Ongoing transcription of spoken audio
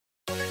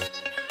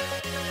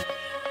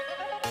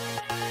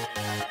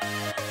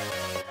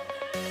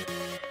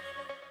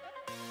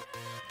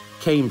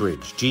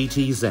Cambridge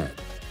GTZ,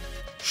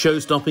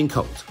 show-stopping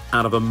colt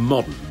out of a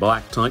modern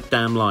black-type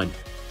dam line.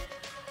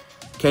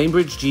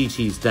 Cambridge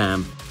GT's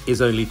dam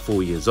is only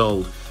 4 years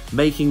old,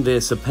 making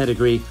this a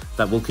pedigree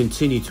that will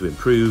continue to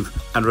improve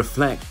and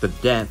reflect the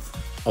depth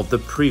of the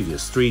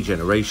previous 3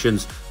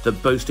 generations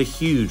that boast a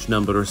huge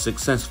number of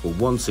successful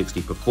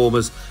 160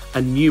 performers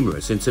and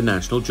numerous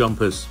international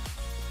jumpers.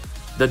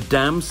 The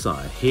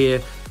damsire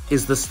here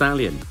is the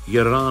stallion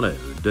Urano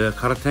De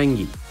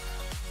Cartigny.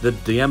 The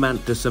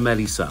Diamant de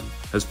semilly son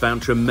has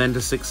found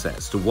tremendous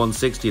success to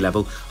 160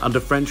 level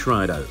under French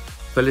rider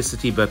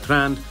Felicie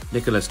Bertrand,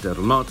 Nicolas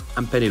Delmotte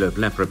and Penelope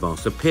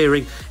Leprevost,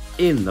 appearing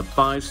in the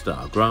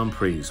 5-star Grand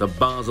Prix of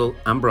Basel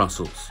and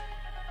Brussels.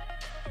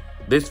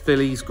 This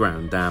filly's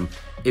granddam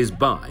is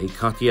by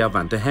Cartier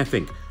Van De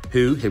Heffinck,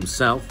 who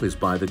himself is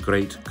by the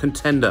great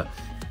Contender,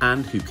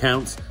 and who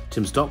counts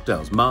Tim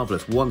Stockdale's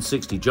marvellous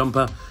 160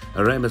 jumper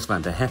Erasmus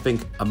Van De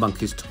Heffinck among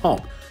his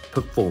top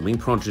performing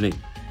progeny.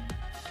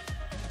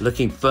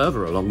 Looking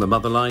further along the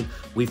motherline,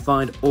 we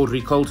find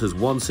Audrey Coulter's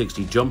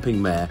 160 jumping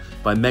mare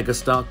by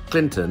megastar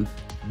Clinton,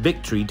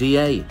 Victory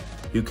DA,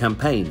 who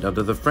campaigned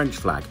under the French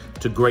flag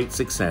to great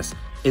success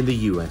in the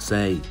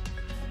USA.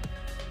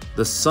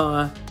 The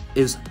sire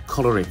is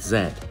Cartier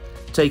Z,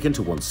 taken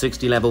to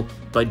 160 level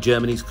by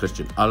Germany's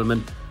Christian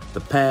Ullmann. The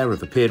pair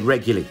have appeared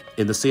regularly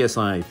in the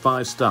CSIA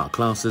 5-star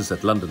classes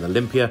at London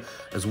Olympia,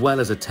 as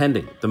well as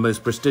attending the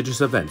most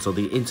prestigious events on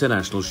the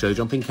international show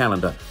jumping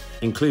calendar,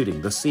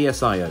 including the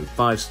CSIO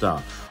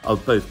 5-star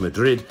of both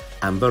Madrid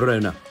and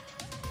Verona.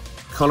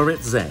 Cartier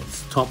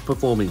Z's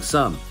top-performing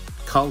son,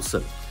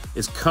 Carlson,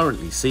 is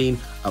currently seen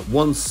at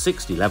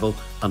 160 level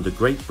under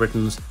Great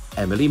Britain's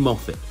Emily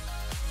Moffat.